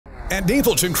At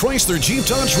Napleton Chrysler Jeep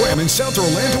Dodge Ram in South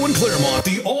Orlando and Claremont,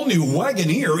 the all-new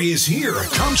Wagoneer is here.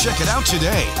 Come check it out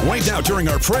today. Right now, during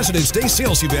our President's Day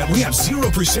sales event, we have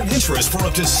 0% interest for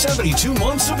up to 72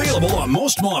 months available on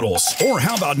most models. Or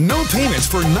how about no payments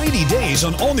for 90 days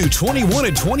on all new 21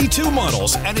 and 22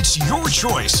 models? And it's your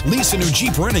choice. Lease a new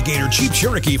Jeep Renegade or Jeep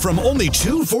Cherokee from only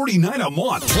 $249 a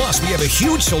month. Plus, we have a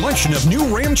huge selection of new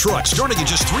Ram trucks starting at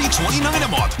just $329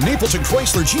 a month. Napleton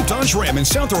Chrysler Jeep Dodge Ram in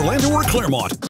South Orlando or Claremont.